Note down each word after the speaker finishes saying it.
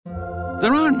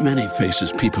There aren't many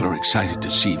faces people are excited to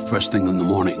see first thing in the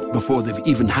morning before they've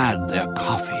even had their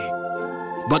coffee.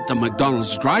 But the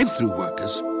McDonald's drive-thru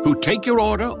workers who take your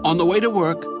order on the way to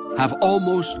work have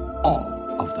almost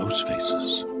all of those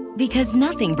faces. Because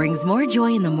nothing brings more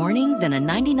joy in the morning than a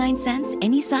 99-cent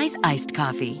any-size iced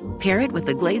coffee. Pair it with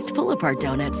a glazed pull-apart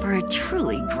donut for a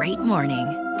truly great morning.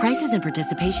 Prices and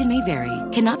participation may vary.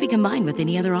 Cannot be combined with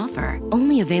any other offer.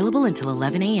 Only available until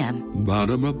 11 a.m.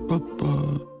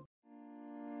 Ba-da-ba-ba-ba.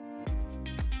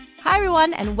 Hi,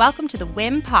 everyone, and welcome to the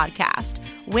WIM podcast.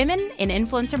 Women in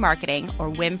Influencer Marketing, or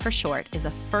WIM for short, is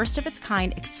a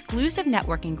first-of-its-kind exclusive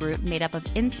networking group made up of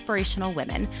inspirational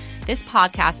women. This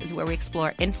podcast is where we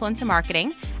explore influencer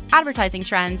marketing, advertising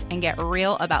trends, and get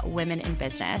real about women in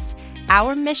business.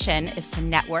 Our mission is to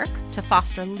network, to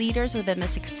foster leaders within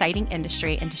this exciting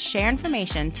industry, and to share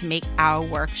information to make our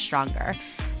work stronger.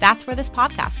 That's where this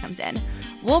podcast comes in.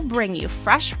 We'll bring you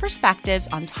fresh perspectives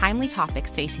on timely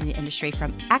topics facing the industry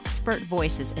from expert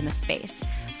voices in the space.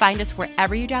 Find us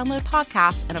wherever you download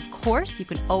podcasts, and of course, you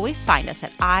can always find us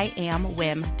at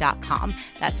iamwim.com.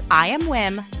 That's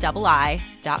iamwim.com.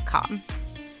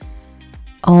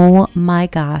 Oh my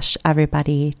gosh,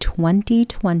 everybody,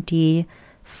 2020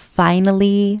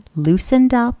 finally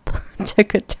loosened up,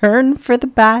 took a turn for the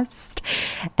best,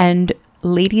 and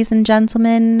ladies and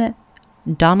gentlemen,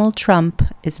 Donald Trump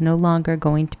is no longer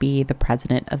going to be the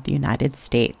president of the United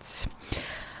States.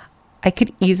 I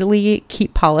could easily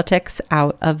keep politics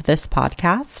out of this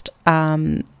podcast,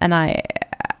 and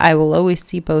I will always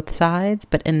see both sides,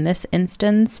 but in this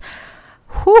instance,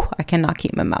 I cannot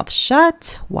keep my mouth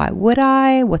shut. Why would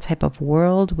I? What type of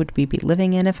world would we be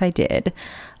living in if I did?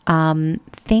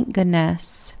 Thank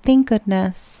goodness.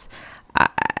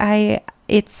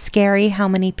 It's scary how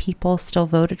many people still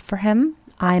voted for him.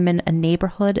 I'm in a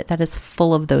neighborhood that is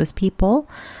full of those people.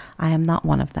 I am not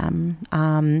one of them.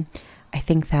 I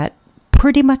think that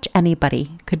pretty much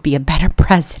anybody could be a better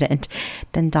president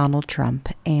than Donald Trump.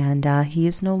 And he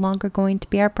is no longer going to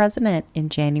be our president in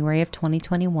January of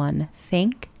 2021.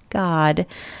 Thank God.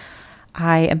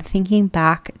 I am thinking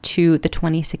back to the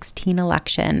 2016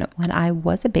 election when I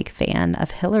was a big fan of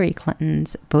Hillary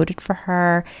Clinton's, voted for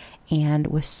her, and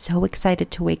was so excited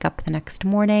to wake up the next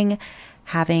morning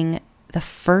having the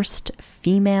first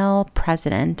female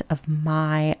president of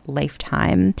my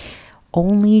lifetime,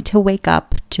 only to wake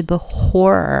up to the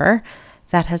horror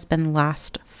that has been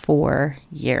last 4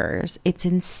 years. It's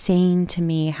insane to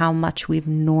me how much we've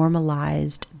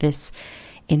normalized this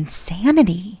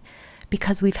insanity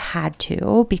because we've had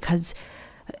to, because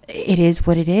it is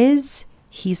what it is.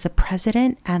 He's the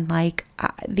president, and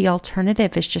the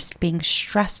alternative is just being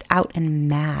stressed out and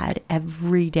mad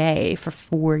every day for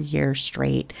 4 years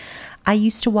straight. I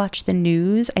used to watch the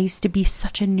news. I used to be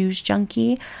such a news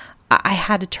junkie. I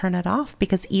had to turn it off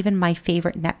because even my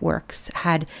favorite networks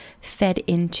had fed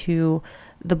into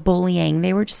the bullying.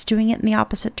 They were just doing it in the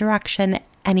opposite direction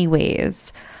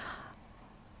anyways.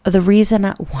 One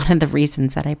of the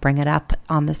reasons that I bring it up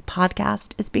on this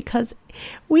podcast is because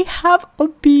we have a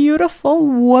beautiful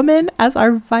woman as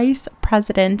our vice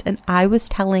president. And I was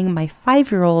telling my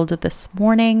 5-year-old this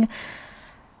morning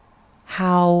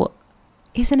how,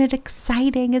 isn't it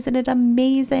exciting? Isn't it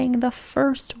amazing? The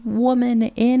first woman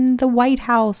in the White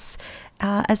House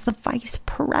as the vice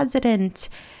president.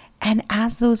 And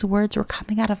as those words were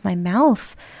coming out of my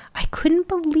mouth, I couldn't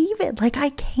believe it. I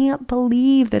can't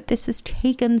believe that this has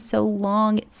taken so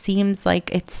long. It seems like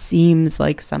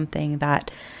something that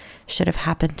should have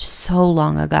happened so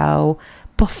long ago,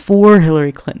 before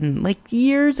Hillary Clinton,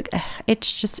 years ago.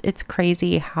 It's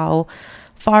crazy how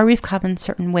far we've come in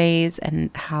certain ways and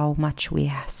how much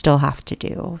we still have to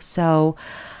do. So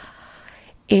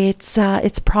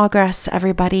it's progress,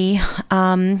 everybody.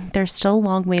 There's still a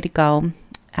long way to go.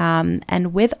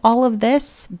 And with all of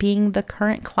this being the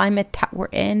current climate that we're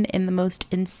in the most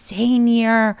insane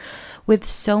year with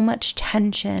so much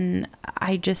tension,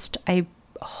 I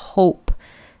hope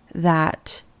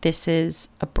that this is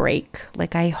a break.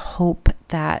 I hope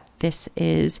that this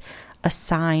is a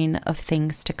sign of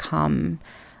things to come.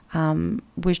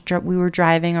 We were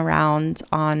driving around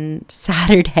on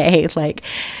Saturday,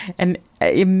 and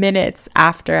minutes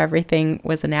after everything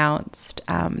was announced,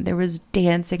 there was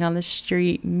dancing on the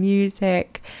street,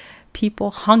 music,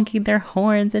 people honking their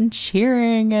horns and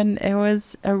cheering, and it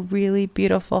was a really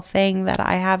beautiful thing that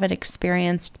I haven't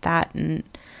experienced that in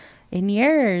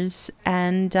years.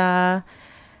 And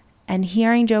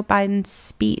hearing Joe Biden's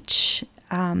speech,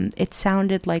 it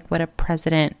sounded like what a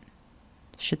president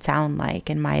should sound like,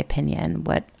 in my opinion,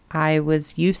 what I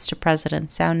was used to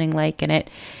presidents sounding like, and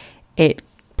it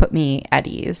put me at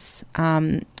ease.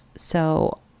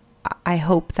 So I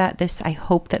hope that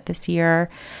this year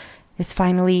is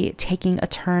finally taking a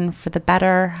turn for the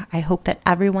better. I hope that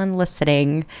everyone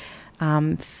listening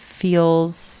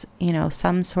feels,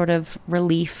 some sort of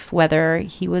relief, whether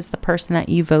he was the person that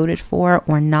you voted for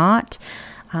or not.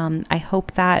 I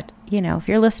hope that, if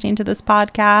you're listening to this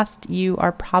podcast, you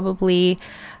are probably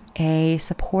a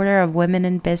supporter of women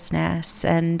in business.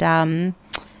 And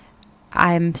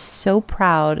I'm so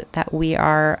proud that we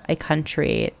are a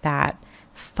country that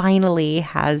finally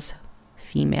has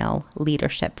female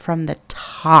leadership from the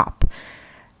top.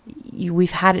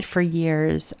 We've had it for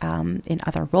years in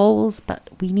other roles, but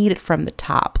we need it from the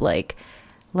top. Like,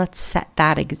 let's set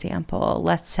that example.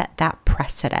 Let's set that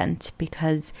precedent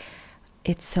because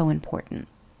it's so important.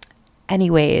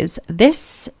 Anyways,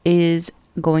 this is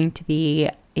going to be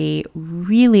a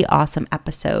really awesome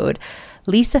episode.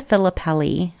 Lisa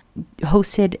Filipelli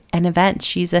hosted an event.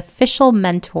 She's official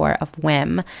mentor of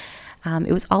WIM.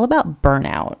 It was all about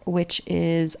burnout, which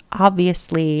is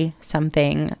obviously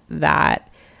something that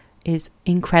is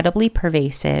incredibly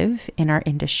pervasive in our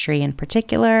industry in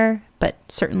particular, but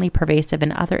certainly pervasive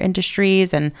in other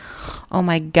industries. And oh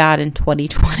my God, in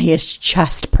 2020 it's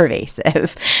just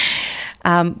pervasive.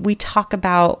 We talk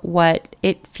about what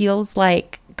it feels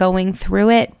like going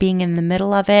through it, being in the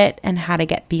middle of it, and how to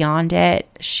get beyond it.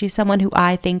 She's someone who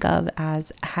I think of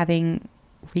as having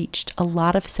reached a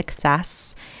lot of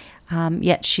success,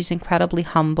 yet she's incredibly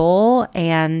humble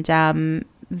and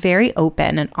very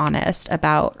open and honest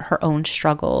about her own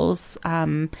struggles,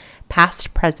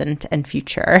 past, present, and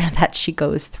future that she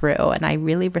goes through. And I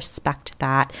really respect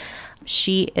that.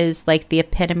 She is like the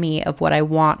epitome of what I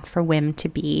want for WIM to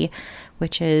be,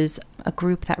 which is a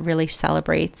group that really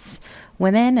celebrates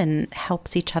women and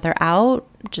helps each other out,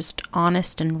 just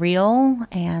honest and real.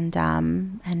 And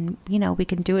we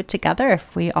can do it together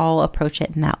if we all approach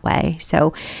it in that way.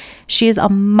 So she is a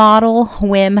model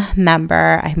WIM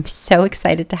member. I'm so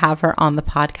excited to have her on the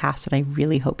podcast, and I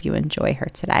really hope you enjoy her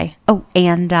today. Oh,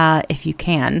 and if you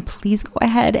can, please go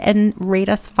ahead and rate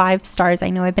us 5 stars.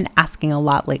 I know I've been asking a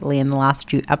lot lately in the last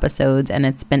few episodes, and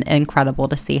it's been incredible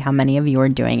to see how many of you are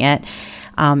doing it.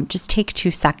 Just take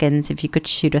 2 seconds if you could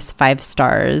shoot us 5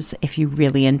 stars if you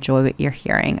really enjoy what you're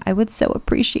hearing. I would so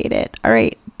appreciate it. All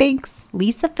right, thanks.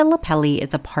 Lisa Filipelli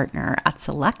is a partner at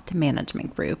Select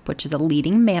Management Group, which is a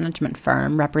leading management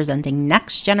firm representing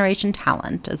next generation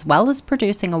talent, as well as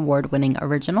producing award-winning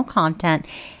original content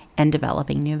and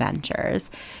developing new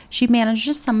ventures. She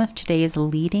manages some of today's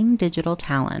leading digital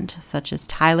talent, such as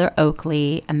Tyler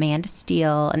Oakley, Amanda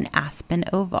Steele, and Aspen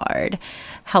Ovard,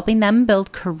 helping them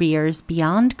build careers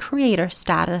beyond creator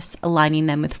status, aligning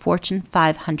them with Fortune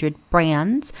 500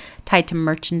 brands tied to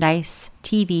merchandise,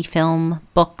 TV, film,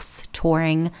 books,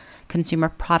 touring, consumer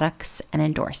products, and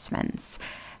endorsements.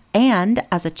 And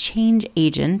as a change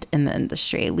agent in the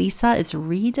industry, Lisa is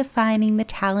redefining the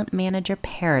talent manager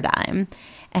paradigm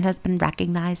and has been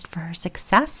recognized for her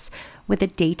success with a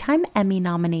Daytime Emmy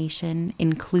nomination,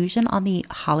 inclusion on the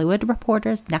Hollywood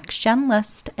Reporter's Next Gen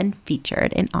list, and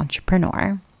featured in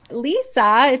Entrepreneur.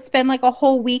 Lisa, it's been like a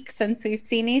whole week since we've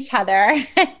seen each other.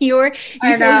 You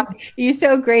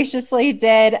so graciously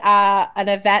did an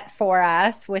event for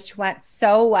us, which went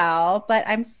so well. But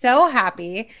I'm so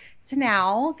happy to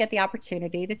now get the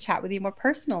opportunity to chat with you more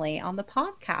personally on the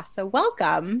podcast. So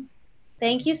welcome.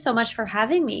 Thank you so much for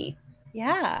having me.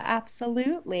 Yeah,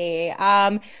 absolutely.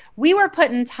 We were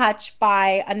put in touch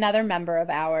by another member of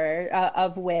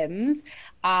of WIM's,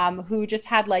 who just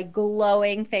had like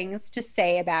glowing things to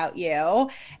say about you.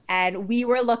 And we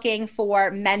were looking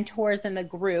for mentors in the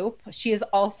group. She is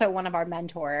also one of our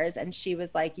mentors. And she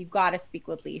was like, you got to speak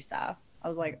with Lisa. I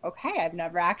was like, okay, I've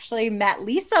never actually met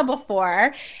Lisa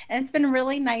before. And it's been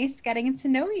really nice getting to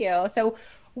know you. So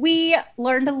we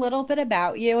learned a little bit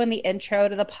about you in the intro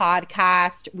to the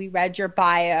podcast. We read your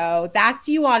bio. That's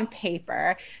you on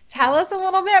paper. Tell us a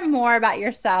little bit more about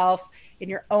yourself in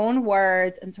your own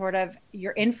words and sort of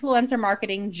your influencer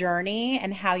marketing journey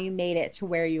and how you made it to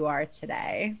where you are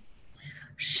today.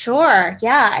 Sure.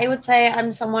 Yeah, I would say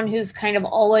I'm someone who's kind of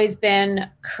always been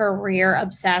career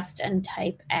obsessed and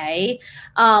type A.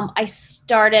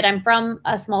 I'm from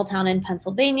a small town in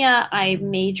Pennsylvania. I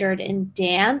majored in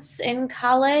dance in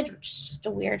college, which is just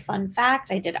a weird fun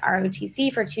fact. I did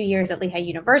ROTC for 2 years at Lehigh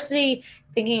University,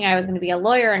 thinking I was going to be a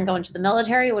lawyer and go into the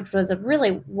military, which was a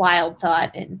really wild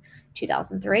thought in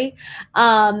 2003.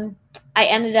 I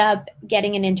ended up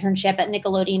getting an internship at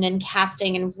Nickelodeon in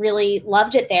casting and really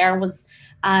loved it there and was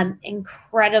I'm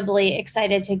incredibly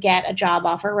excited to get a job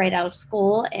offer right out of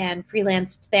school and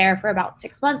freelanced there for about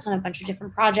 6 months on a bunch of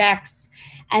different projects.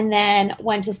 And then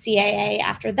went to CAA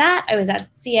after that. I was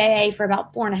at CAA for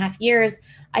about 4.5 years.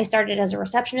 I started as a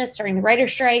receptionist during the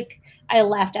writer's strike. I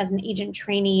left as an agent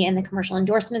trainee in the commercial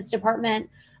endorsements department.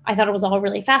 I thought it was all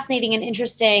really fascinating and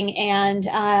interesting,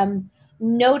 and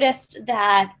noticed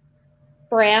that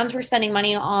brands were spending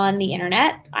money on the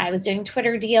internet. I was doing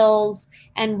Twitter deals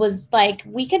and was like,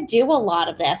 we could do a lot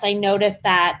of this. I noticed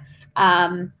that,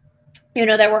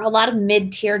 there were a lot of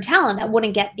mid-tier talent that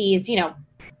wouldn't get these,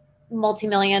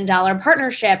 multi-million-dollar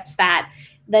partnerships that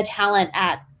the talent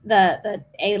at the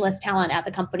A-list talent at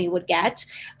the company would get.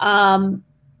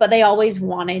 But they always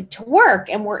wanted to work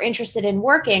and were interested in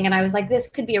working. And I was like, this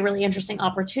could be a really interesting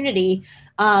opportunity.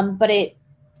 But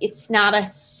it's not a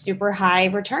super high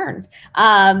return.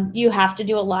 You have to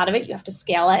do a lot of it. You have to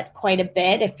scale it quite a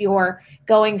bit. If you're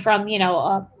going from,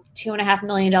 a $2.5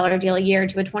 million deal a year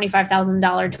to a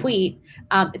 $25,000 tweet,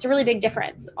 it's a really big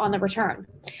difference on the return.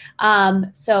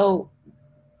 So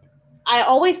I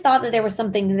always thought that there was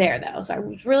something there, though. So I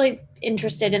was really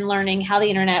interested in learning how the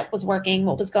internet was working,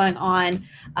 what was going on.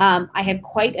 I had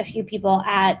quite a few people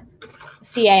at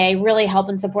CAA really help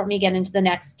and support me get into the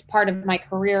next part of my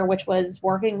career, which was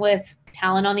working with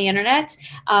talent on the internet.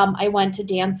 I went to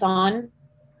Dance On,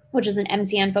 which is an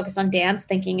MCN focused on dance,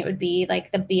 thinking it would be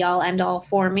like the be all end all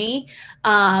for me.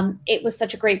 It was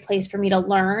such a great place for me to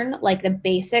learn like the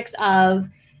basics of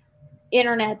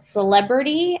internet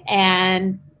celebrity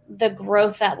and the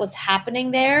growth that was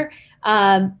happening there.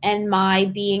 And my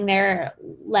being there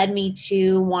led me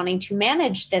to wanting to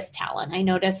manage this talent. I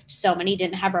noticed so many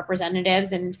didn't have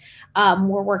representatives and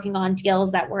were working on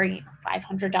deals that were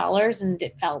 $500, and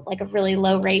it felt like a really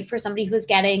low rate for somebody who was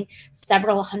getting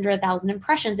several 100,000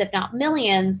 impressions, if not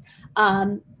millions.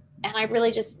 And I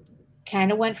really just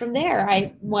kind of went from there.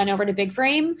 I went over to Big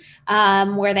Frame,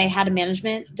 where they had a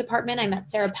management department. I met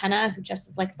Sarah Penna, who just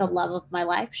is like the love of my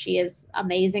life. She is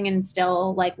amazing and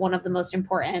still like one of the most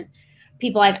important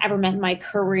people I've ever met in my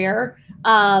career.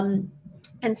 And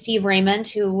Steve Raymond,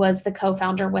 who was the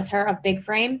co-founder with her of Big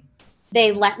Frame.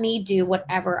 They let me do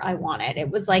whatever I wanted. It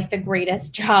was like the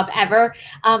greatest job ever.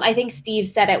 I think Steve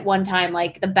said at one time,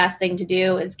 like the best thing to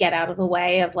do is get out of the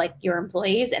way of like your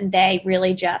employees. And they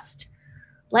really just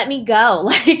let me go.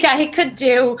 Like I could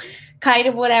do kind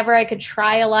of whatever. I could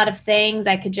try a lot of things.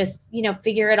 I could just,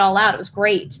 figure it all out. It was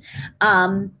great.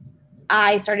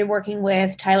 I started working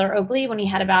with Tyler Oakley when he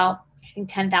had about, I think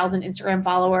 10,000 Instagram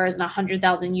followers and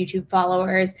 100,000 YouTube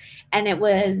followers. And it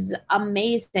was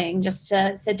amazing just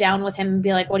to sit down with him and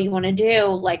be like, what do you want to do?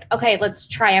 Like, okay, let's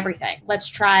try everything. Let's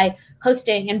try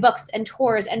hosting and books and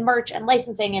tours and merch and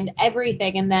licensing and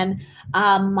everything. And then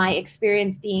my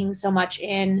experience being so much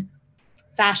in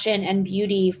fashion and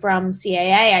beauty from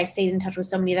CAA, I stayed in touch with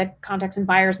so many of the contacts and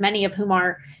buyers, many of whom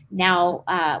are now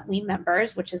WE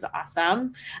members, which is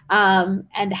awesome.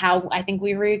 And how I think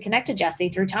we reconnected Jessie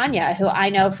through Tanya, who I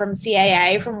know from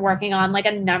CAA from working on like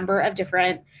a number of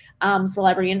different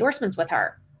celebrity endorsements with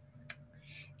her.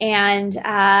 And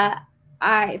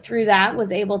I, through that,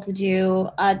 was able to do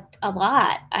a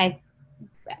lot. I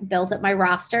built up my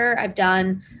roster. I've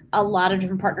done a lot of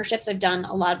different partnerships. I've done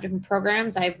a lot of different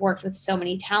programs. I've worked with so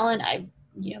many talent. I've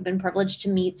been privileged to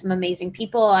meet some amazing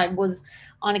people. I was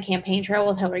on a campaign trail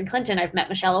with Hillary Clinton. I've met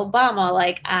Michelle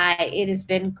Obama. It has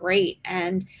been great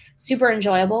and super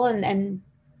enjoyable. And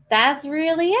that's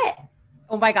really it.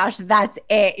 Oh my gosh, that's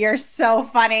it. You're so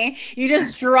funny. You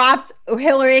just dropped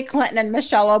Hillary Clinton and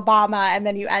Michelle Obama, and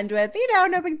then you end with,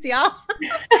 no big deal.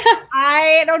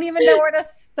 I don't even know where to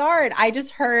start. I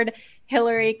just heard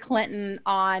Hillary Clinton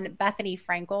on Bethany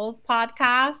Frankel's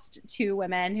podcast, two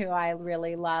women who I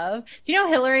really love. Do you know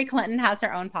Hillary Clinton has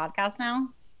her own podcast now?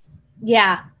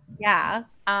 Yeah. Yeah.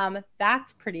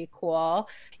 That's pretty cool.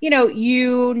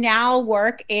 You now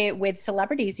work with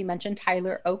celebrities. You mentioned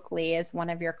Tyler Oakley as one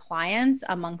of your clients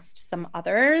amongst some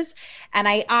others. And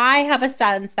I have a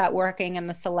sense that working in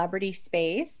the celebrity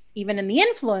space, even in the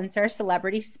influencer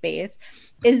celebrity space,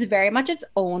 is very much its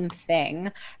own thing.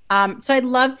 So I'd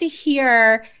love to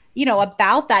hear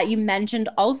about that. You mentioned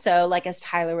also, like, as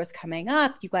Tyler was coming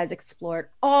up, you guys explored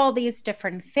all these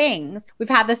different things. We've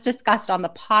had this discussed on the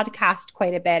podcast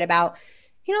quite a bit about,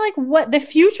 what the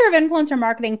future of influencer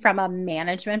marketing from a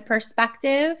management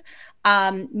perspective.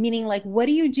 Meaning like, what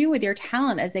do you do with your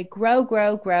talent as they grow?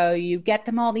 You get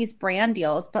them all these brand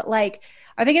deals, but like,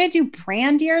 are they going to do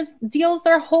brand deals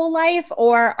their whole life,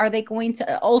 or are they going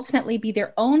to ultimately be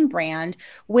their own brand,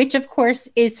 which of course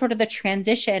is sort of the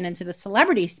transition into the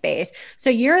celebrity space?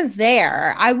 So you're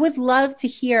there. I would love to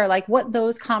hear like what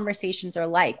those conversations are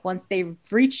like once they've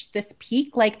reached this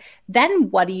peak. Like, then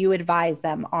what do you advise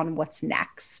them on what's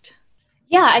next?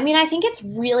 Yeah, I mean, I think it's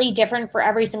really different for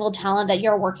every single talent that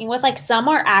you're working with. Like, some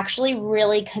are actually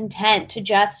really content to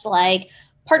just like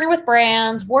partner with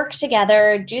brands, work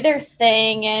together, do their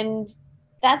thing, and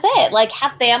that's it. Like,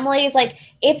 have families. Like,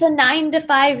 it's a 9 to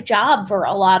 5 job for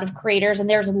a lot of creators, and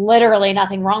there's literally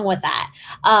nothing wrong with that.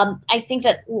 I think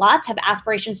that lots have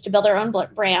aspirations to build their own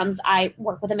brands. I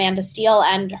work with Amanda Steele,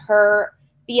 and her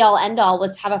be all end all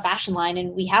was to have a fashion line,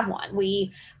 and we have one.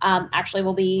 We actually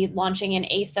will be launching in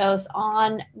ASOS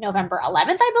on November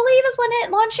 11th, I believe, is when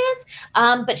it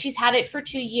launches. But she's had it for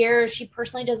 2 years. She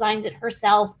personally designs it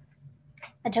herself.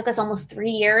 It took us almost 3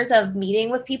 years of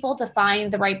meeting with people to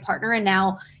find the right partner. And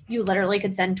now you literally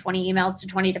could send 20 emails to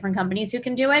 20 different companies who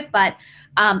can do it. But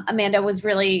Amanda was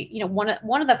really,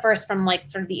 one of the first from like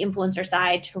sort of the influencer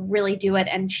side to really do it.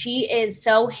 And she is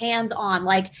so hands-on,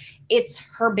 like it's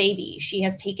her baby. She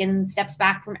has taken steps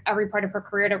back from every part of her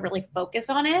career to really focus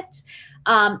on it.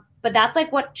 But that's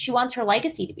like what she wants her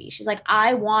legacy to be. She's like,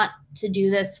 I want to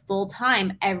do this full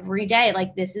time every day.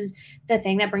 Like, this is the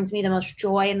thing that brings me the most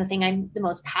joy and the thing I'm the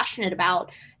most passionate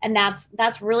about. And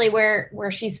that's really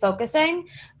where she's focusing.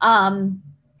 And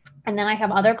then I have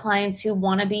other clients who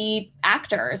want to be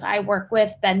actors. I work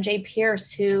with Ben J.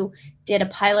 Pierce, who did a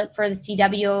pilot for the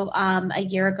CW a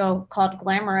year ago called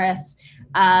Glamorous.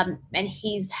 And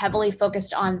he's heavily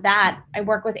focused on that. I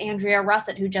work with Andrea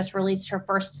Russett, who just released her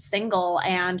first single,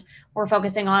 and we're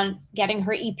focusing on getting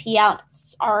her EP out.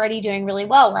 It's already doing really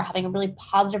well. We're having a really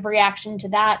positive reaction to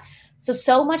that.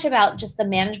 So much about just the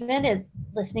management is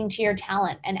listening to your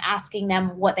talent and asking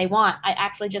them what they want. I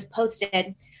actually just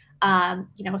posted, a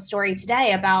story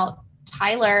today about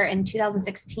Tyler in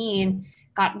 2016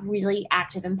 got really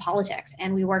active in politics,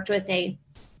 and we worked with a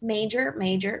major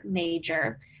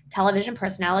television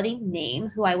personality name,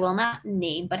 who I will not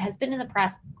name, but has been in the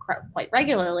press quite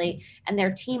regularly. And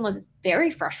their team was very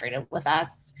frustrated with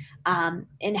us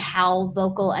in how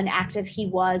vocal and active he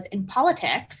was in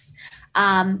politics,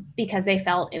 because they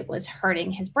felt it was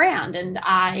hurting his brand. And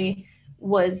I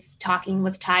was talking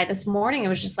with Ty this morning. It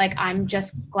was just like, I'm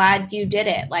just glad you did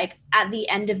it. Like, at the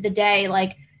end of the day,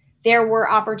 like, there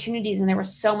were opportunities and there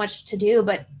was so much to do,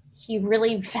 but he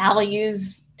really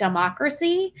values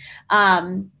democracy.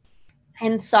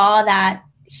 And saw that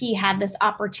he had this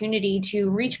opportunity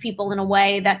to reach people in a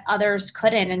way that others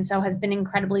couldn't, and so has been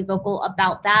incredibly vocal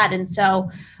about that. And so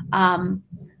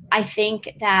I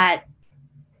think that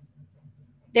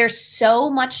there's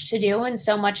so much to do, and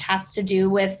so much has to do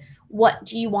with what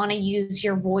do you want to use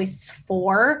your voice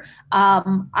for.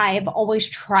 I've always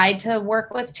tried to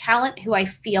work with talent who I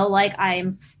feel like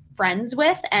I'm friends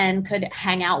with and could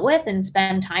hang out with and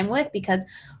spend time with, because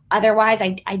otherwise,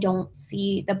 I don't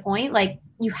see the point. Like,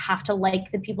 you have to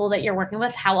like the people that you're working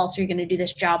with. How else are you going to do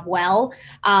this job well?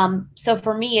 So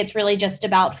for me, it's really just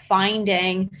about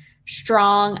finding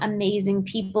strong, amazing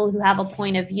people who have a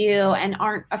point of view and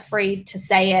aren't afraid to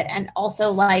say it. And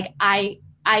also, like, I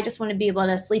just want to be able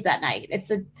to sleep at night.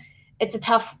 It's a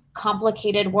tough,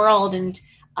 complicated world. And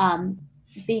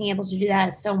being able to do that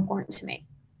is so important to me.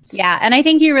 Yeah. And I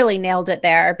think you really nailed it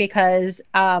there, because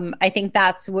I think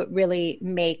that's what really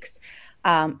makes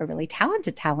a really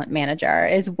talented talent manager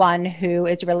is one who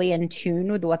is really in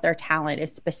tune with what their talent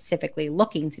is specifically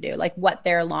looking to do, like what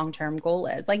their long-term goal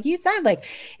is. Like you said, like,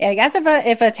 I guess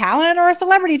if a talent or a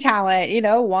celebrity talent,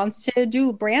 wants to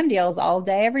do brand deals all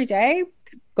day, every day,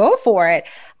 go for it.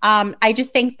 I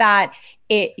just think that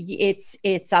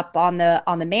it's up on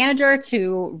the manager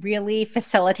to really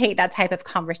facilitate that type of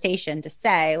conversation, to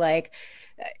say, like,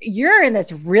 you're in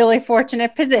this really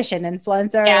fortunate position,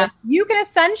 influencer. Yeah. You can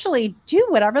essentially do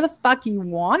whatever the fuck you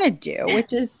want to do,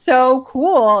 which is so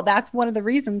cool. That's one of the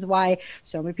reasons why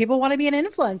so many people want to be an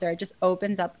influencer. It just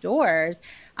opens up doors.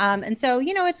 And so,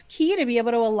 it's key to be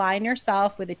able to align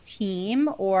yourself with a team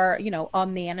or, a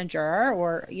manager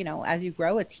or, as you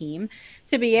grow a team,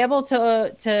 to be able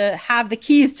to have the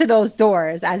keys to those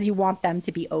doors as you want them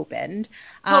to be opened.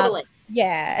 Totally.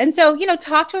 Yeah. And so,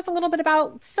 talk to us a little bit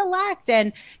about Select.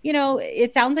 And,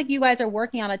 it sounds like you guys are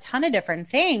working on a ton of different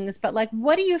things, but like,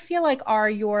 what do you feel like are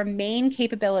your main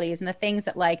capabilities and the things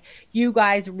that like you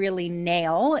guys really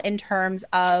nail in terms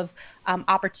of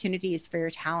opportunities for your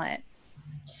talent?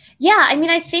 Yeah, I mean,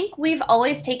 I think we've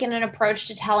always taken an approach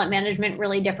to talent management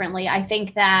really differently. I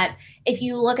think that if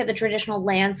you look at the traditional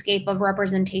landscape of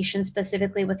representation,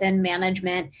 specifically within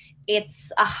management,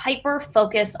 it's a hyper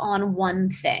focus on one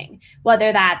thing,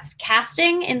 whether that's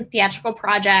casting in theatrical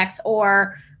projects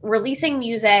or releasing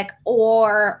music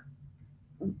or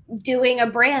doing a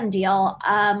brand deal.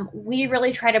 We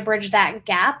really try to bridge that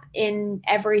gap in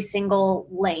every single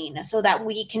lane so that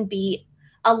we can be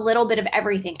a little bit of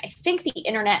everything. I think the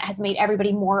internet has made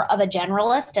everybody more of a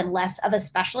generalist and less of a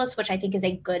specialist, which I think is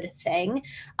a good thing.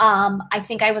 I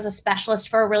think I was a specialist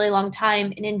for a really long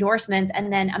time in endorsements,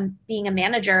 and then being a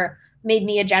manager made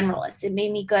me a generalist. It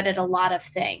made me good at a lot of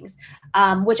things,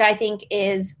 which I think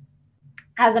is,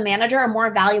 as a manager, a more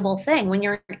valuable thing. When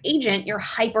you're an agent, you're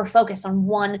hyper focused on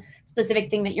one specific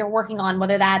thing that you're working on,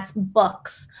 whether that's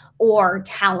books or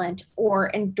talent or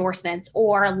endorsements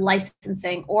or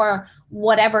licensing or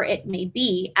whatever it may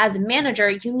be. As a manager,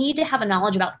 you need to have a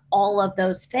knowledge about all of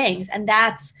those things. And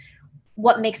that's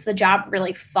what makes the job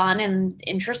really fun and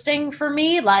interesting for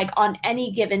me. Like on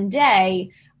any given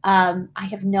day, I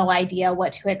have no idea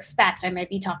what to expect. I might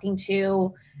be talking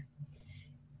to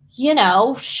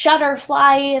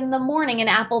Shutterfly in the morning and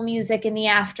Apple Music in the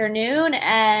afternoon,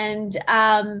 and,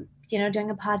 doing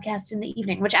a podcast in the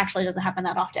evening, which actually doesn't happen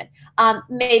that often.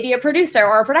 Maybe a producer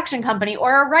or a production company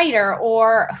or a writer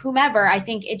or whomever. I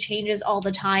think it changes all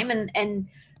the time. And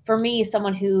for me,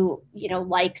 someone who,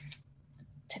 likes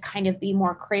to kind of be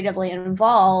more creatively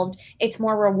involved, it's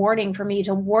more rewarding for me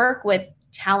to work with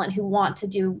talent who want to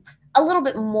do a little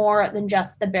bit more than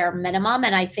just the bare minimum.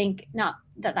 And I think not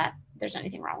that there's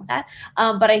anything wrong with that.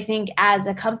 But I think as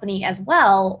a company as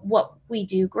well, what we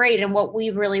do great and what we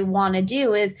really want to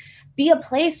do is be a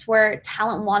place where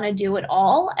talent want to do it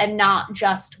all and not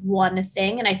just one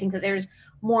thing. And I think that there's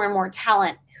more and more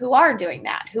talent who are doing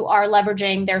that, who are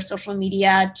leveraging their social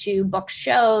media to book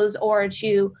shows or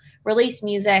to release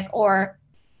music or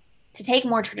to take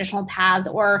more traditional paths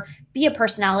or be a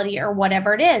personality or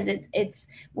whatever it is. It's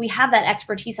we have that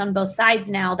expertise on both sides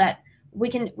now that we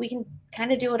can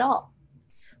kind of do it all.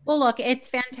 Well, look, it's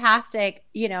fantastic,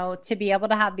 to be able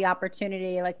to have the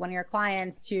opportunity, like one of your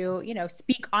clients to,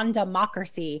 speak on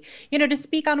democracy, to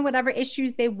speak on whatever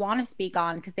issues they want to speak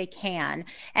on because they can.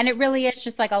 And it really is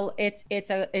just like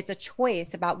it's a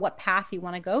choice about what path you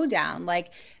want to go down.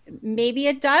 Like maybe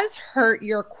it does hurt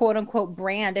your quote unquote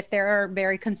brand if there are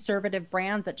very conservative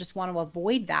brands that just want to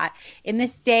avoid that. In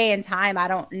this day and time, I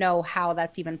don't know how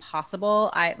that's even possible.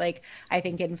 I think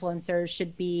influencers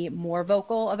should be more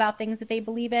vocal about things that they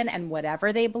believe in and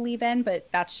whatever they believe in, but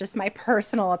that's just my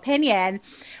personal opinion.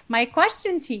 My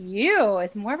question to you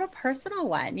is more of a personal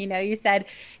one. You said,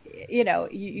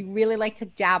 you really like to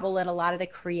dabble in a lot of the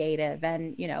creative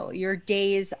and, your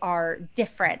days are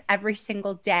different every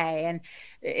single day. And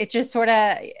it just sort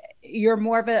of, you're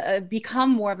more of become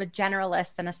more of a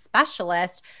generalist than a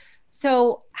specialist.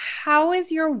 So how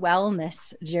is your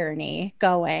wellness journey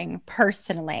going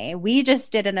personally? We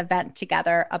just did an event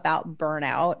together about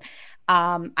burnout.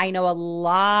 I know a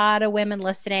lot of women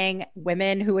listening,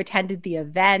 women who attended the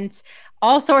event,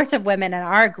 all sorts of women in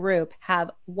our group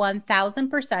have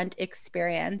 1000%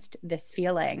 experienced this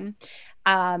feeling.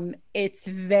 It's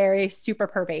very super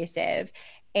pervasive.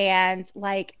 And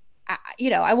I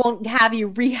won't have you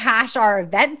rehash our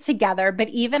event together, but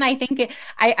even I think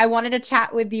I wanted to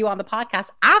chat with you on the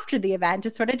podcast after the event to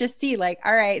sort of just see all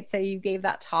right, so you gave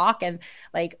that talk and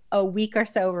a week or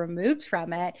so removed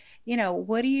from it,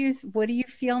 what do you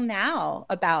feel now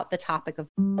about the topic of?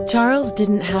 Charles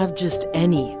didn't have just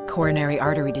any coronary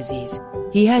artery disease.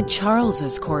 He had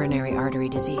Charles's coronary artery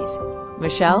disease.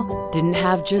 Michelle didn't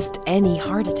have just any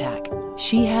heart attack.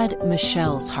 She had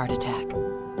Michelle's heart attack.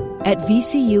 At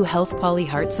VCU Health Poly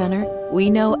Heart Center, we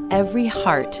know every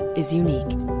heart is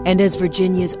unique. And as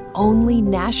Virginia's only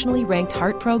nationally ranked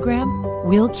heart program,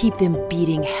 we'll keep them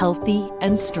beating healthy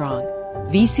and strong.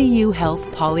 VCU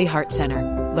Health Poly Heart Center.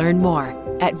 Learn more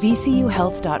at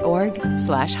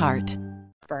vcuhealth.org/heart.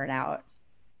 Burnout.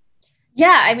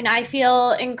 Yeah, I mean, I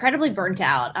feel incredibly burnt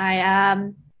out.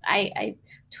 I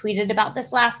tweeted about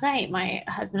this last night. My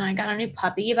husband and I got a new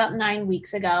puppy about 9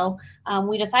 weeks ago.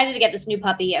 We decided to get this new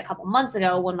puppy a couple months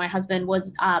ago when my husband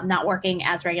was not working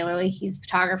as regularly. He's a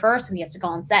photographer, so he has to go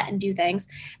on set and do things.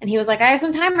 And he was like, I have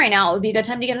some time right now. It would be a good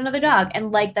time to get another dog.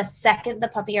 And the second the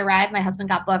puppy arrived, my husband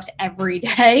got booked every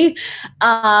day.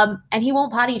 And he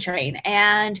won't potty train.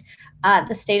 And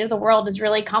the state of the world is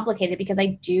really complicated because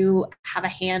I do have a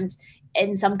hand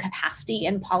in some capacity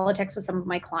in politics with some of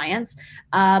my clients.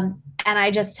 And I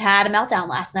just had a meltdown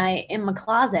last night in my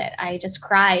closet. I just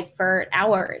cried for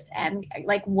hours and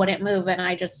wouldn't move. And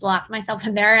I just locked myself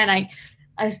in there and I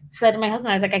I said to my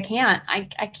husband, I was like, I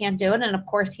can't do it. And of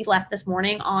course he left this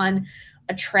morning on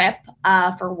a trip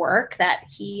for work that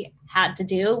he had to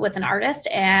do with an artist,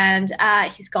 and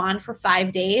he's gone for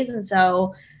 5 days. And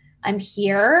so I'm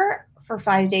here for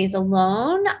 5 days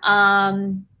alone.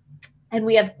 And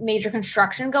we have major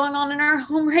construction going on in our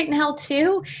home right now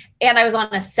too. And I was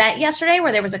on a set yesterday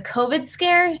where there was a COVID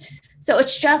scare. So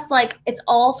it's just like, it's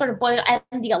all sort of boiling.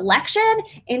 And the election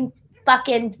in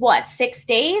fucking 6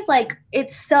 days? Like,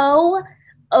 it's so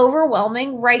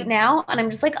overwhelming right now. And I'm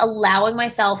just like allowing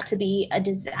myself to be a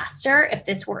disaster. If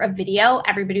this were a video,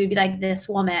 everybody would be like, this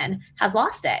woman has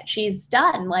lost it. She's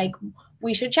done. Like,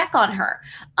 we should check on her.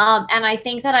 And I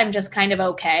think that I'm just kind of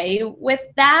okay with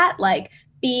that. Like,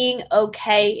 being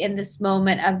okay in this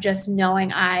moment of just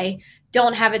knowing I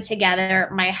don't have it together.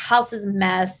 My house is a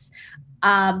mess.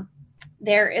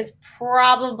 There is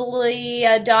probably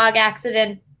a dog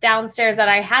accident downstairs that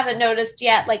I haven't noticed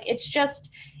yet. Like, it's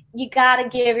just, you got to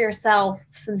give yourself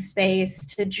some space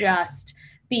to just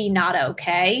be not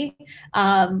okay.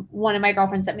 One of my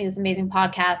girlfriends sent me this amazing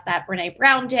podcast that Brene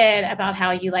Brown did about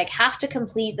how you like have to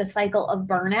complete the cycle of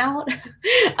burnout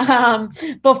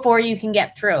before you can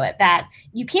get through it, that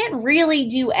you can't really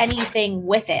do anything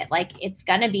with it. Like, it's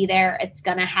going to be there, it's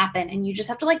going to happen. And you just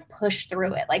have to like push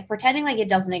through it. Like, pretending like it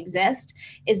doesn't exist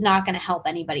is not going to help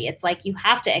anybody. It's like, you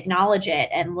have to acknowledge it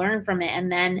and learn from it and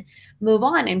then move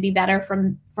on and be better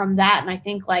from that. And I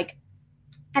think like,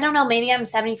 I don't know, maybe I'm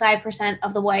 75%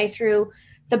 of the way through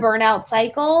the burnout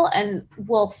cycle, and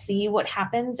we'll see what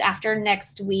happens after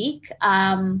next week.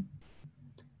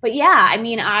 But yeah, I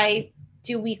mean, I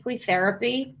do weekly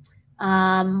therapy.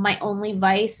 My only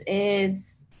vice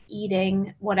is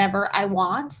eating whatever I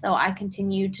want. So I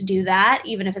continue to do that,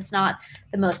 even if it's not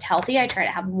the most healthy. I try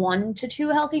to have 1 to 2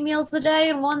 healthy meals a day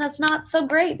and one that's not so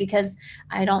great, because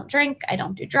I don't drink, I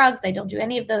don't do drugs, I don't do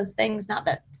any of those things. Not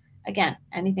that, again,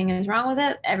 anything is wrong with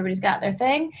it. Everybody's got their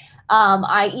thing.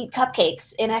 I eat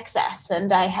cupcakes in excess,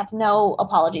 and I have no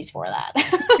apologies for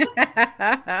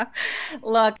that.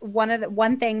 Look,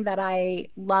 one thing that I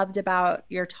loved about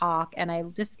your talk, and I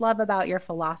just love about your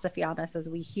philosophy on this as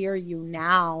we hear you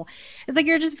now, is like,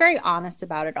 you're just very honest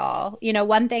about it all. You know,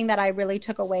 one thing that I really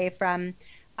took away from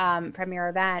your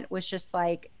event was just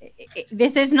like,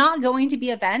 this is not going to be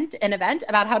an event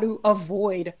about how to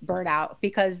avoid burnout,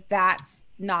 because that's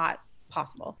not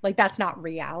possible. Like, that's not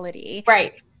reality.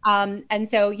 Right. And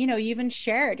so, you know, you even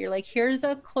shared, you're like, here's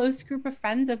a close group of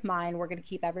friends of mine. We're going to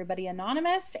keep everybody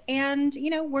anonymous. And,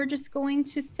 you know, we're just going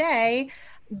to say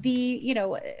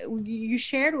you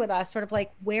shared with us sort of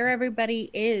like where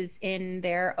everybody is in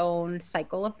their own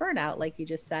cycle of burnout, like you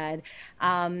just said.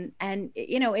 And,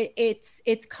 you know,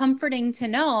 it's comforting to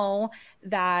know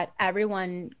that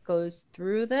everyone goes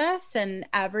through this, and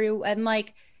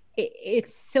like,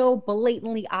 it's so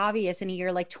blatantly obvious in a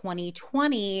year like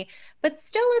 2020, but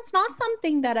still it's not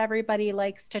something that everybody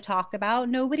likes to talk about.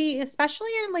 Nobody, especially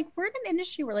in like, we're in an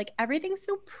industry where like everything's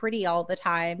so pretty all the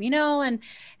time, you know, and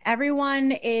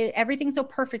everything's so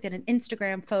perfect in an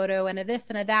Instagram photo and a this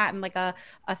and a that, and like a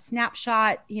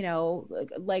snapshot, you know,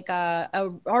 like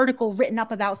a article written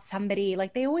up about somebody.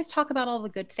 Like, they always talk about all the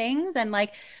good things, and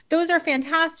like, those are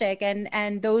fantastic,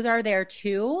 and those are there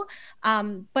too.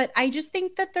 But I just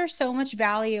think that there's so much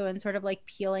value in sort of like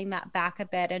peeling that back a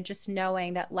bit, and just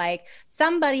knowing that like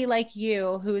somebody like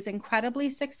you who is incredibly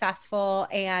successful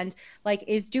and like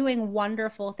is doing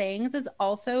wonderful things is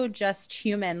also just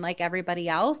human like everybody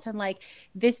else. And like,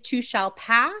 this too shall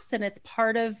pass, and it's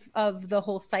part of the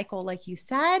whole cycle, like you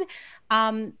said.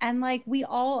 And like, we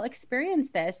all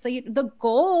experience this. So the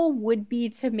goal would be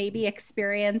to maybe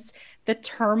experience the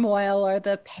turmoil or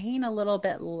the pain a little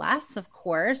bit less, of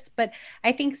course. But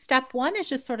I think step one is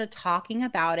just sort of talking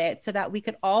about it so that we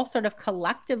could all sort of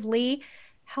collectively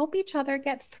help each other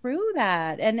get through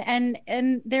that.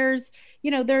 And there's, you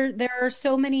know, there are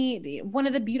so many, one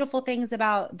of the beautiful things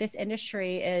about this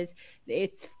industry is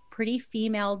it's pretty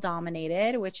female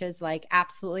dominated, which is like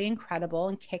absolutely incredible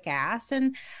and kick ass.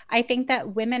 And I think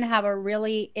that women have a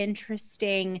really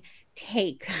interesting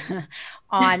take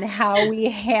on how we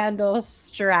handle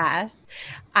stress.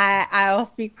 I'll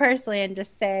speak personally and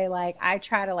just say, like, I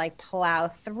try to like plow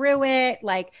through it.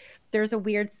 Like, there's a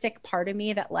weird sick part of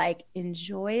me that like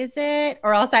enjoys it,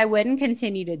 or else I wouldn't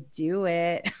continue to do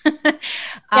it.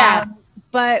 Yeah.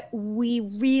 But we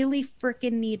really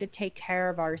freaking need to take care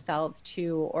of ourselves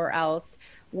too, or else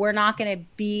we're not going to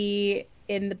be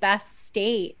in the best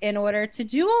state in order to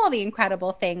do all the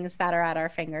incredible things that are at our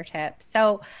fingertips.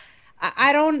 So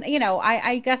I don't, you know,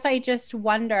 I guess I just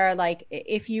wonder, like,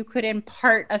 if you could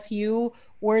impart a few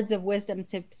words of wisdom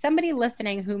to somebody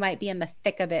listening who might be in the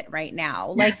thick of it right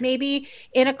now? Like maybe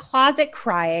in a closet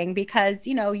crying because,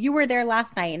 you know, you were there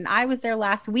last night and I was there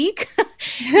last week.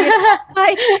 You know,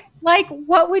 like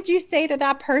what would you say to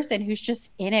that person who's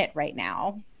just in it right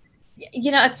now?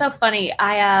 You know, it's so funny.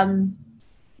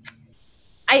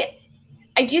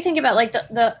 I do think about like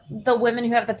the women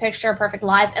who have the picture perfect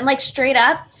lives, and like straight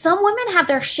up, some women have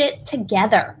their shit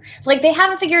together. Like they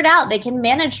have it figured out. They can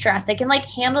manage stress. They can like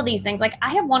handle these things. Like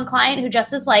I have one client who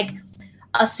just is like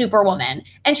a superwoman,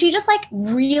 and she just like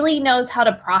really knows how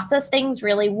to process things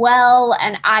really well.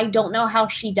 And I don't know how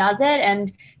she does it.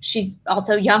 And she's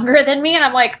also younger than me. And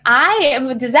I'm like, I am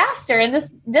a disaster. And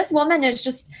this woman is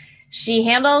just, she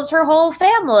handles her whole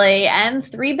family and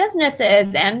 3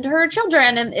 businesses and her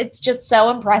children. And it's just so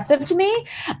impressive to me.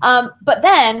 But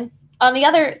then on the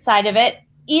other side of it,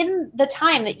 in the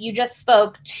time that you just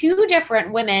spoke, 2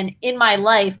 different women in my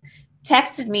life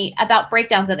texted me about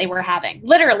breakdowns that they were having.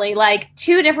 Literally like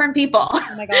 2 different people.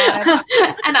 Oh my God.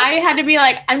 And I had to be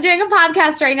like, I'm doing a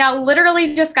podcast right now,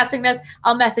 literally discussing this.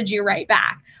 I'll message you right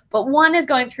back. But one is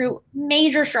going through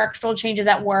major structural changes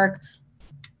at work.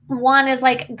 One is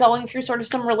like going through sort of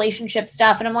some relationship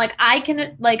stuff. And I'm like, I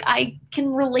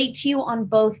can relate to you on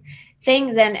both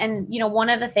things. And, you know, one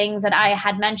of the things that I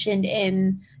had mentioned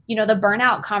in, you know, the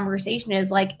burnout conversation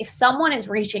is like, if someone is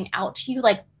reaching out to you,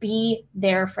 like be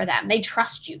there for them. They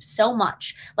trust you so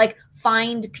much. Like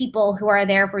find people who are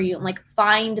there for you and like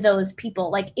find those people.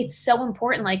 Like it's so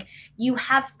important. Like you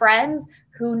have friends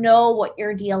who know what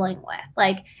you're dealing with,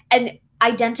 like, and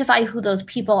identify who those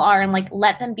people are and like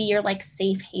let them be your like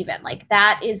safe haven. Like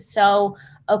that is so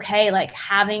okay. Like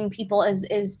having people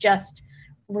is just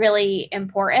really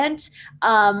important.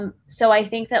 So I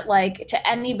think that like to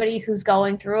anybody who's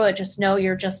going through it, just know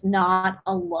you're just not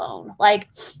alone. Like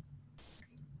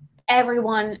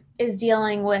everyone is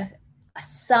dealing with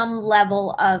some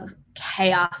level of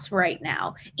chaos right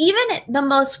now. Even the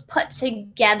most put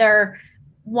together,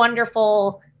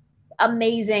 wonderful,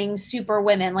 amazing super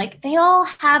women, like they all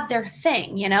have their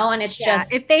thing, you know, and it's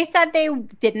just, if they said they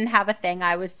didn't have a thing,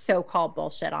 I would so call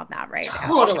bullshit on that right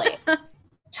totally. now.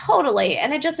 Totally.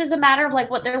 And it just is a matter of like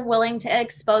what they're willing to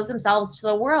expose themselves to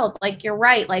the world. Like you're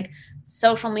right. Like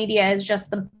social media is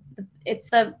just it's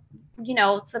the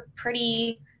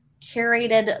pretty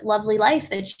curated, lovely life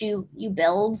that you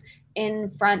build in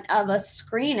front of a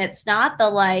screen. It's not the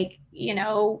like, you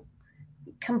know,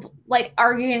 like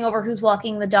arguing over who's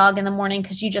walking the dog in the morning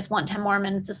because you just want 10 more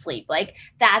minutes of sleep. Like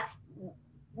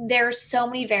there's so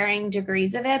many varying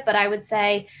degrees of it, but I would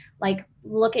say like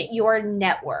look at your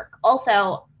network.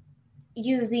 Also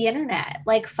use the internet,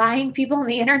 like find people on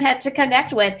the internet to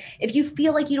connect with. If you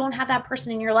feel like you don't have that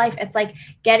person in your life, it's like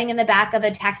getting in the back of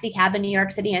a taxi cab in New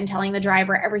York City and telling the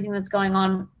driver everything that's going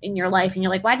on in your life. And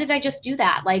you're like, why did I just do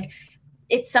that? Like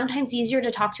it's sometimes easier to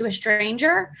talk to a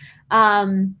stranger.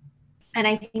 And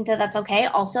I think that that's okay.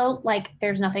 Also, like,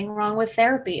 there's nothing wrong with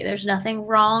therapy. There's nothing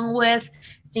wrong with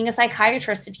seeing a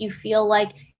psychiatrist if you feel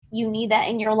like you need that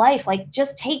in your life. Like,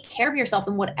 just take care of yourself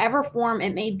in whatever form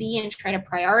it may be and try to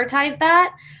prioritize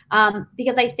that.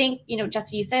 Because I think, you know,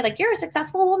 Jessica, you say, like, you're a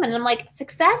successful woman. And I'm like,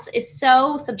 success is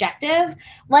so subjective.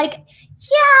 Like,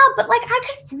 yeah, but like, I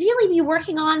could really be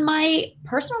working on my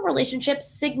personal relationships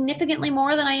significantly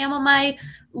more than I am on my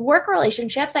work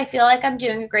relationships. I feel like I'm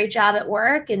doing a great job at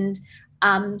work and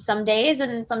some days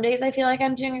I feel like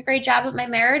I'm doing a great job at my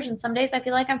marriage, and some days I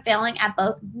feel like I'm failing at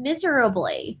both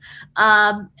miserably.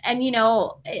 And you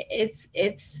know, it's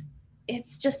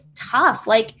just tough.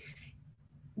 Like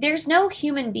there's no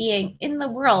human being in the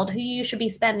world who you should be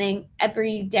spending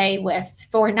every day with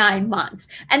for 9 months.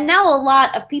 And now a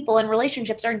lot of people in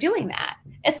relationships are doing that.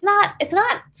 It's not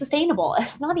sustainable.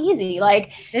 It's not easy.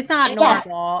 Like it's not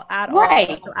normal at all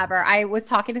whatsoever. I was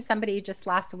talking to somebody just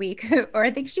last week, or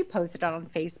I think she posted it on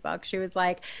Facebook. She was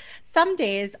like, some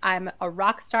days I'm a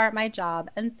rock star at my job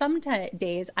and some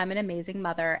days I'm an amazing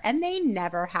mother, and they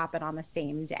never happen on the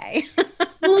same day.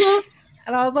 Mm-hmm.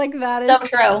 And I was like, that is so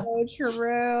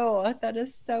true. That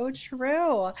is so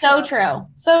true. So true.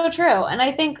 So true. And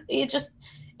I think it's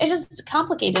just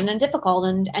complicated and difficult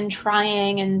and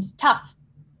trying and tough.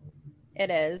 It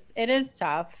is. It is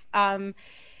tough.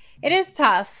 It is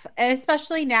tough,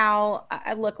 especially now.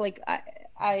 I look like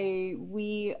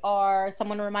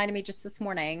someone reminded me just this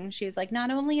morning. She's like, not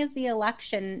only is the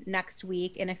election next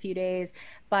week in a few days,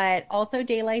 but also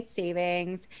daylight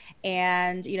savings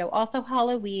and, you know, also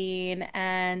Halloween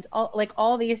and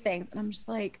all these things. And I'm just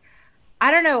like, I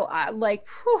don't know, I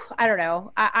don't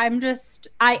know.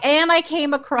 I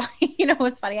came across, it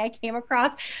was funny. I came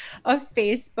across a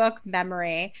Facebook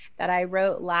memory that I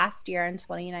wrote last year in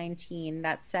 2019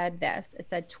 that said this. It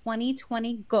said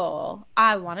 2020 goal.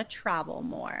 I want to travel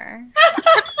more.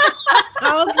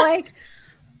 I was like,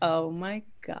 oh my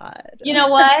God. You know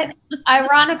what?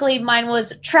 Ironically, mine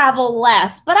was travel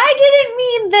less, but I didn't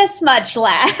mean this much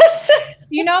less.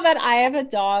 You know that I have a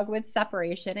dog with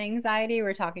separation anxiety.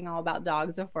 We're talking all about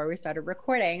dogs before we started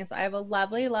recording. So I have a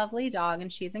lovely, lovely dog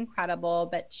and she's incredible,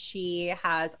 but she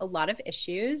has a lot of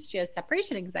issues. She has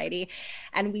separation anxiety.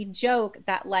 And we joke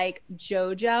that like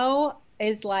JoJo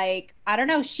is like, I don't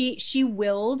know, she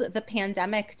willed the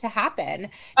pandemic to happen.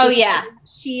 Oh yeah.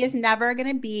 She is never going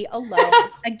to be alone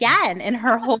again in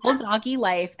her whole doggy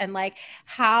life. And like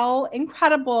how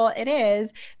incredible it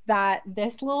is that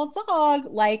this little dog,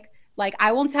 like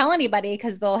I won't tell anybody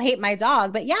because they'll hate my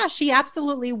dog, but yeah, she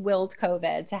absolutely willed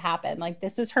COVID to happen. Like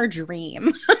this is her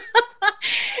dream.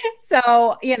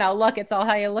 So, look, it's all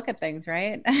how you look at things,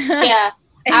 right? Yeah.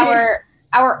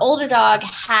 Our older dog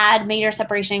had major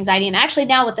separation anxiety. And actually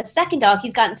now with the second dog,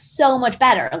 he's gotten so much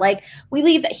better. Like we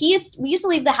used to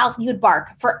leave the house and he would bark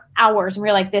for hours. And we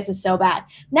were like, this is so bad.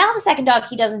 Now the second dog,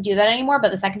 he doesn't do that anymore,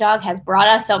 but the second dog has brought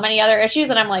us so many other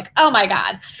issues. And I'm like, oh my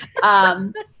God.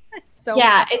 So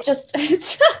yeah,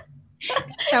 it's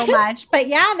so much. But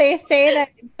yeah, they say that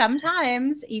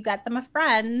sometimes you get them a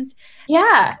friend.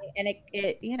 Yeah. And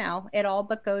it all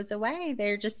but goes away.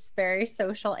 They're just very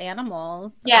social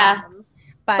animals. Yeah.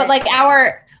 But like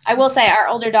I will say our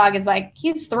older dog is like,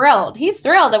 he's thrilled. He's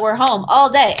thrilled that we're home all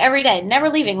day, every day, never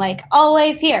leaving, like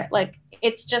always here. Like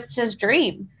it's just his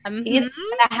dream. Mm-hmm. He's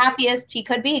the happiest he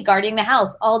could be guarding the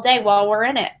house all day while we're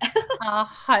in it.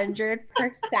 100%.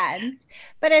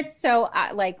 But it's so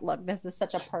look, this is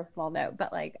such a personal note,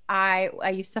 but like I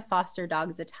used to foster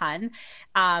dogs a ton.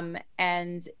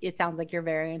 And it sounds like you're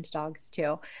very into dogs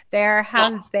too. There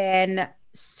have been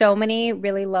so many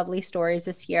really lovely stories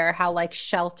this year, how like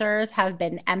shelters have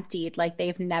been emptied like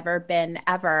they've never been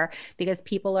ever because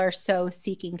people are so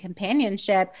seeking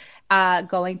companionship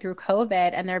going through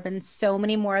COVID, and there have been so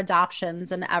many more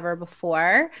adoptions than ever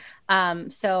before.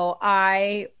 So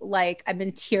I'm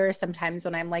in tears sometimes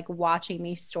when I'm like watching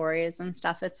these stories and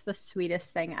stuff. It's the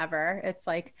sweetest thing ever. It's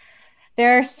like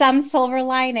there are some silver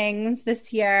linings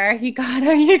this year. You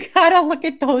gotta look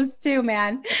at those too,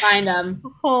 man. Find them.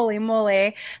 Holy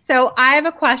moly. So I have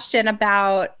a question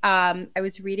about, I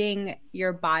was reading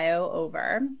your bio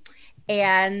over,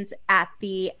 and at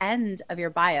the end of your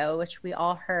bio, which we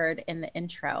all heard in the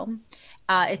intro,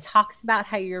 it talks about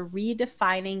how you're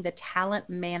redefining the talent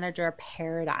manager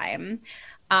paradigm.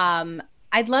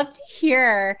 I'd love to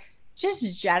hear,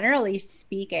 just generally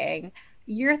speaking,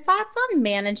 your thoughts on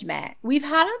management. We've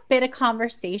had a bit of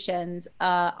conversations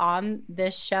on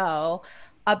this show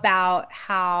about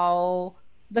how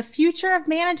the future of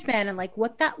management and like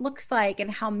what that looks like,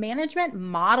 and how management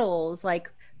models like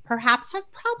perhaps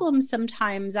have problems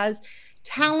sometimes as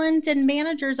talent and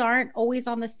managers aren't always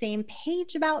on the same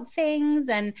page about things.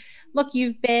 And look,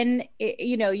 you've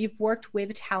worked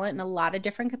with talent in a lot of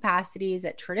different capacities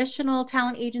at traditional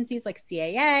talent agencies like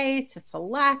CAA to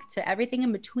Select to everything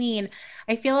in between.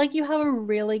 I feel like you have a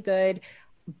really good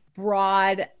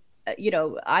broad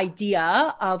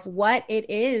idea of what it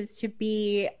is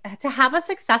to have a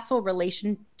successful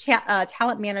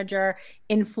talent manager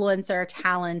influencer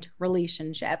talent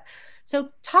relationship. So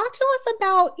talk to us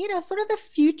about, sort of the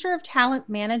future of talent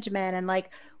management and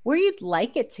like where you'd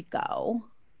like it to go.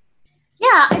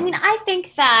 Yeah. I mean, I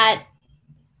think that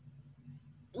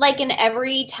like in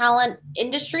every talent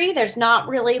industry, there's not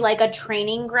really like a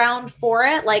training ground for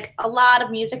it. Like a lot of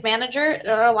music managers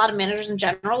or a lot of managers in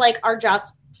general, like are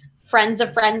just friends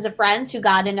of friends of friends who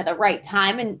got in at the right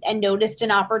time and noticed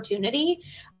an opportunity.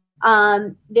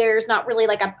 There's not really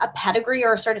like a pedigree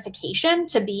or a certification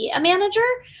to be a manager,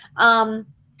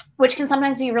 which can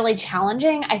sometimes be really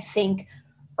challenging. I think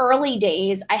early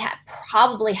days, I had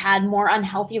probably had more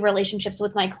unhealthy relationships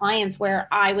with my clients where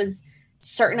I was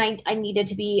certain I needed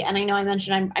to be, and I know I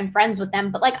mentioned I'm friends with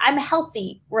them, but like I'm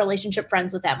healthy relationship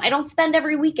friends with them. I don't spend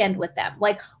every weekend with them.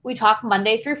 Like we talk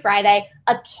Monday through Friday,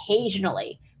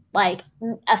 occasionally, like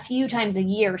a few times a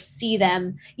year, see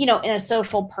them, in a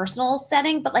social personal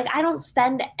setting, but like I don't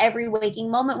spend every waking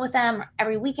moment with them,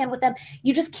 every weekend with them.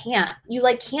 You just can't. You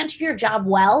like can't do your job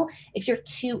well if you're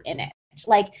too in it.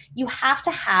 Like you have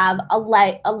to have a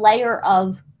layer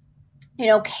of,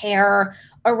 care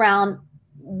around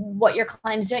what your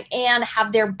client is doing and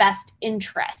have their best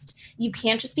interest. You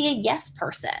can't just be a yes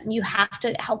person. You have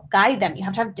to help guide them. You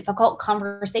have to have difficult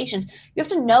conversations. You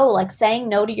have to know, like, saying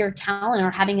no to your talent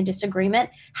or having a disagreement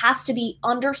has to be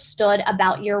understood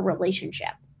about your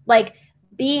relationship. Like,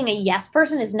 being a yes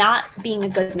person is not being a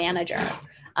good manager.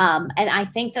 And I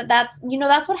think that that's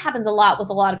what happens a lot with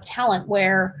a lot of talent,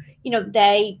 where,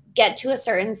 they get to a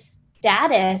certain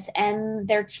status and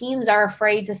their teams are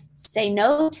afraid to say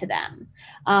no to them,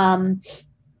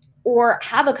 or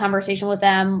have a conversation with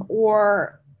them,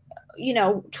 or,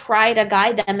 try to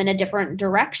guide them in a different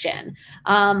direction.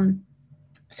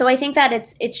 So I think that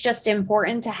it's just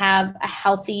important to have a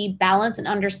healthy balance and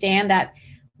understand that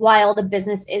while the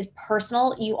business is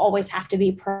personal, you always have to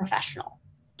be professional.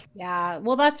 Yeah.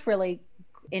 Well, that's really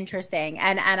interesting.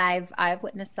 And I've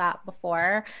witnessed that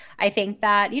before. I think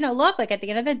that, look, like, at the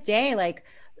end of the day, like,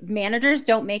 managers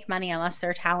don't make money unless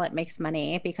their talent makes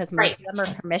money, because most of them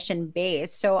are commission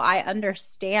based. So I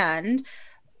understand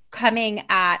coming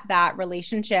at that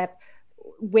relationship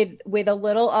with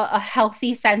a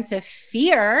healthy sense of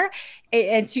fear.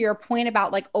 And to your point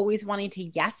about, like, always wanting to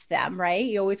yes them, right?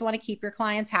 You always want to keep your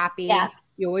clients happy. Yeah.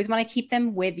 You always want to keep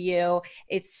them with you.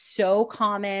 It's so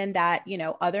common that,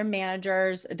 other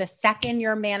managers, the second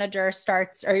your manager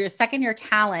starts, or the second your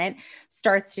talent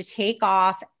starts to take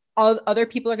off, other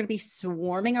people are going to be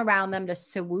swarming around them to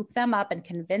swoop them up and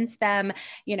convince them,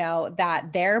 that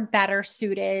they're better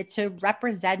suited to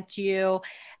represent you.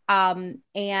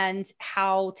 And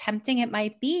how tempting it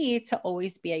might be to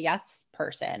always be a yes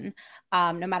person,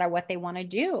 no matter what they want to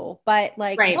do. But,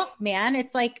 like, look, man,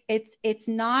 it's like, it's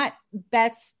not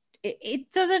best.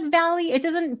 It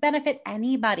doesn't benefit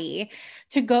anybody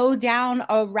to go down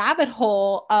a rabbit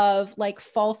hole of, like,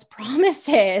 false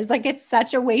promises. Like, it's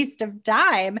such a waste of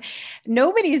time.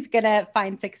 Nobody's going to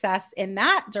find success in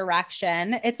that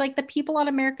direction. It's like the people on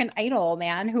American Idol,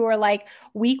 man, who are, like,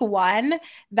 week one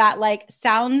that, like,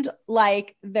 sound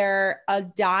like they're a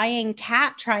dying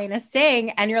cat trying to sing.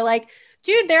 And you're like,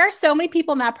 dude, there are so many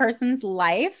people in that person's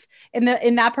life, in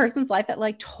that person's life, that,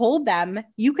 like, told them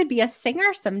you could be a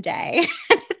singer someday.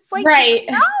 It's like,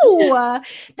 no,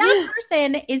 that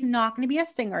person is not going to be a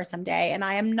singer someday. And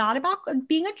I am not about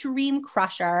being a dream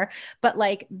crusher, but,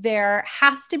 like, there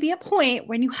has to be a point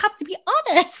when you have to be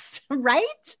honest,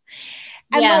 right?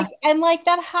 And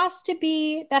that has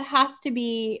to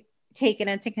be taken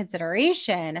into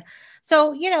consideration. So,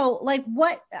 like,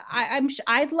 what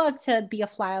I'd love to be a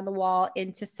fly on the wall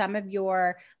into some of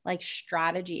your, like,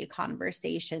 strategy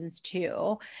conversations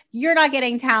too. You're not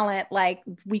getting talent like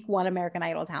week one American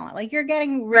Idol talent. Like, you're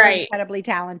getting really incredibly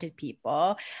talented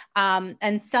people.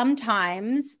 And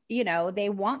sometimes, they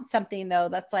want something though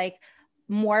that's, like,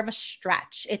 more of a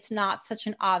stretch. It's not such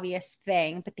an obvious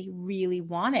thing, but they really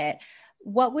want it.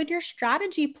 What would your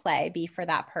strategy play be for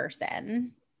that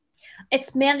person?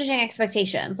 It's managing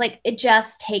expectations. Like, it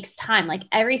just takes time. Like,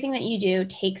 everything that you do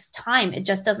takes time. It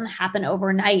just doesn't happen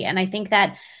overnight. And I think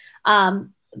that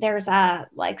there's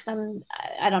some,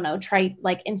 I don't know, trite,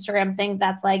 like, Instagram thing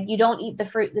that's like, you don't eat the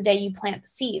fruit the day you plant the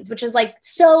seeds, which is, like,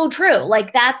 so true.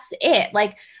 Like, that's it.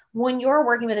 Like, when you're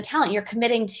working with a talent, you're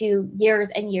committing to years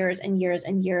and years and years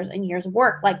and years and years of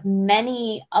work. Like,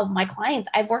 many of my clients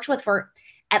I've worked with for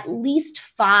at least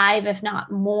 5, if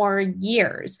not more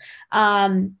years.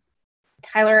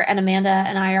 Tyler and Amanda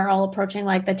and I are all approaching,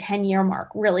 like, the 10-year mark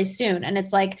really soon. And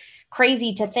it's, like,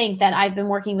 crazy to think that I've been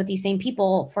working with these same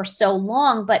people for so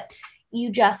long, but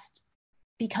you just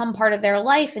become part of their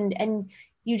life, and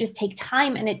you just take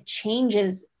time, and it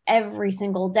changes every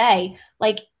single day.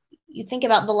 Like, you think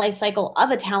about the life cycle of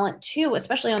a talent too,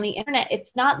 especially on the internet,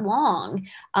 it's not long.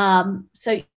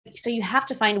 So you have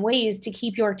to find ways to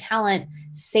keep your talent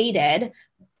sated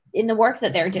in the work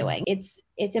that they're doing. It's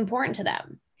important to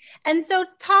them. And so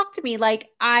talk to me, like,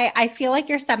 I feel like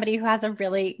you're somebody who has a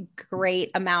really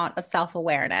great amount of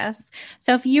self-awareness.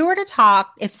 So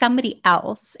if somebody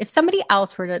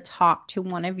else were to talk to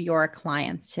one of your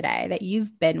clients today that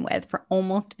you've been with for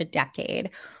almost a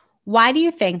decade, why do you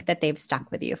think that they've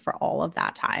stuck with you for all of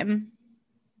that time?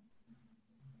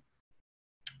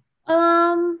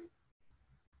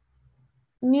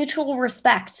 Mutual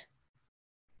respect.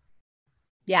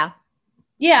 Yeah.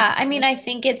 Yeah. I mean, I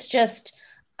think it's just,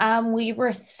 we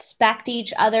respect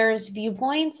each other's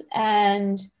viewpoints,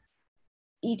 and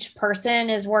each person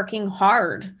is working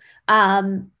hard.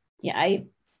 I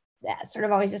sort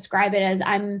of always describe it as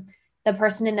I'm the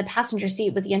person in the passenger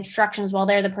seat with the instructions while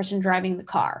they're the person driving the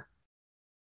car.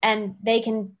 And they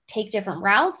can take different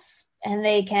routes, and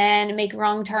they can make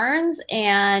wrong turns,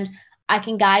 and I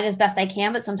can guide as best I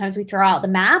can, but sometimes we throw out the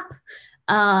map.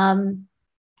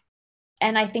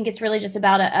 And I think it's really just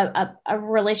about a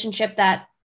relationship that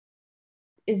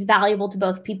is valuable to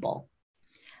both people.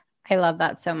 I love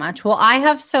that so much. Well, I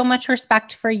have so much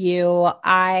respect for you.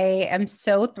 I am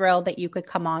so thrilled that you could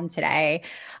come on today.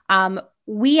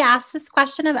 We ask this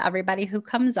question of everybody who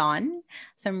comes on,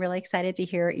 so I'm really excited to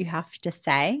hear what you have to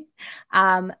say.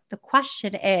 The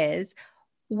question is,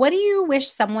 what do you wish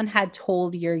someone had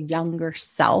told your younger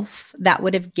self that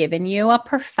would have given you a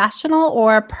professional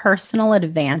or a personal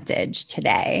advantage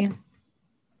today?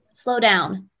 Slow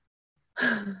down.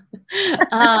 I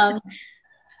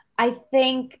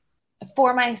think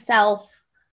for myself,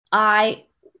 I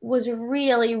was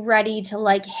really ready to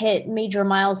like hit major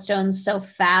milestones so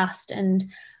fast. And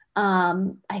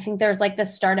I think there's like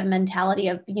this startup mentality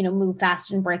of, move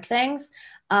fast and break things.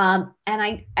 And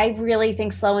I really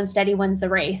think slow and steady wins the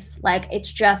race. Like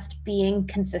it's just being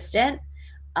consistent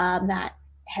that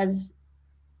has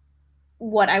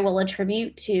what I will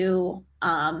attribute to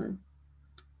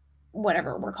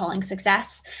whatever we're calling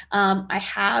success. I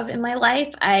have in my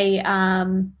life.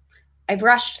 I've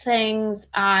rushed things.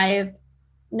 I've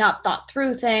not thought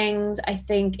through things. I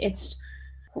think it's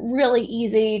really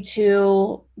easy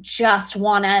to just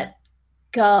want to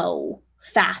go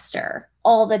faster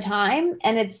all the time.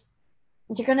 And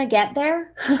you're going to get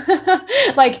there.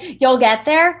 Like you'll get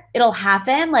there. It'll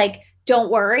happen. Like, don't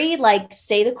worry, like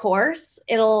stay the course.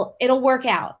 It'll work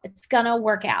out. It's going to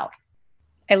work out.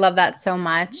 I love that so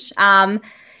much.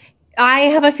 I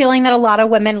have a feeling that a lot of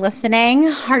women listening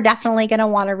are definitely going to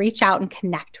want to reach out and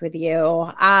connect with you.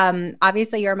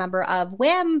 Obviously, you're a member of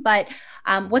WIM, but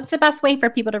what's the best way for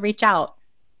people to reach out?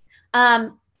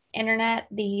 Internet,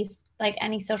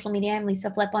 any social media. I'm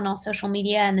Lisa Flip on all social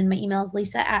media. And then my email is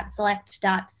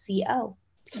lisa@select.co.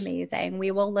 Amazing.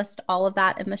 We will list all of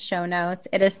that in the show notes.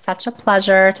 It is such a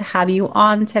pleasure to have you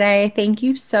on today. Thank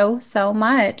you so, so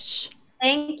much.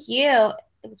 Thank you.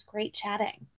 It was great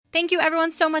chatting. Thank you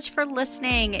everyone so much for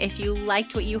listening. If you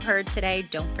liked what you heard today,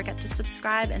 don't forget to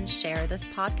subscribe and share this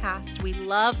podcast. We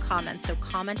love comments, so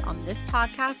comment on this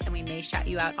podcast and we may shout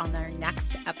you out on our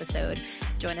next episode.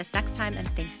 Join us next time and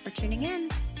thanks for tuning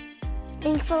in.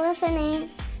 Thanks for listening.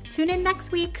 Tune in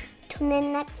next week.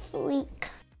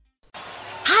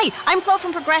 Hi, I'm Flo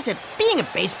from Progressive. Being a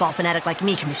baseball fanatic like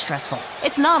me can be stressful.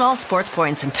 It's not all sports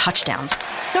points and touchdowns.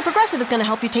 So Progressive is going to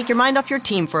help you take your mind off your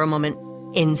team for a moment.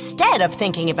 Instead of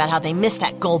thinking about how they missed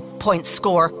that goal point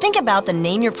score, think about the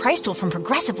Name Your Price tool from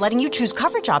Progressive, letting you choose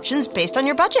coverage options based on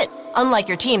your budget, unlike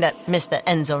your team that missed the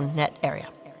end zone net area.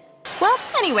 Well,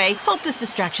 anyway, hope this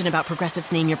distraction about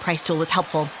Progressive's Name Your Price tool was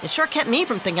helpful. It sure kept me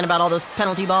from thinking about all those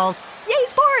penalty balls. Yay,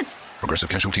 sports! Progressive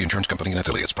Casualty Insurance Company and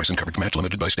Affiliates. Price and coverage match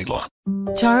limited by state law.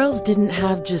 Charles didn't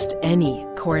have just any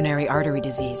coronary artery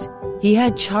disease. He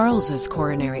had Charles's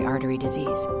coronary artery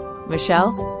disease.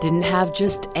 Michelle didn't have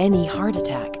just any heart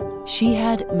attack. She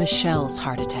had Michelle's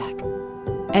heart attack.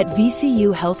 At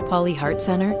VCU Health Poly Heart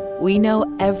Center, we know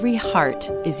every heart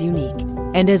is unique.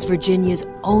 And as Virginia's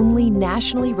only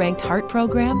nationally ranked heart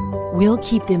program, we'll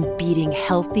keep them beating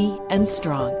healthy and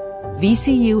strong.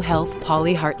 VCU Health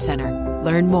Poly Heart Center.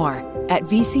 Learn more at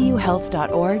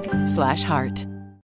vcuhealth.org/heart.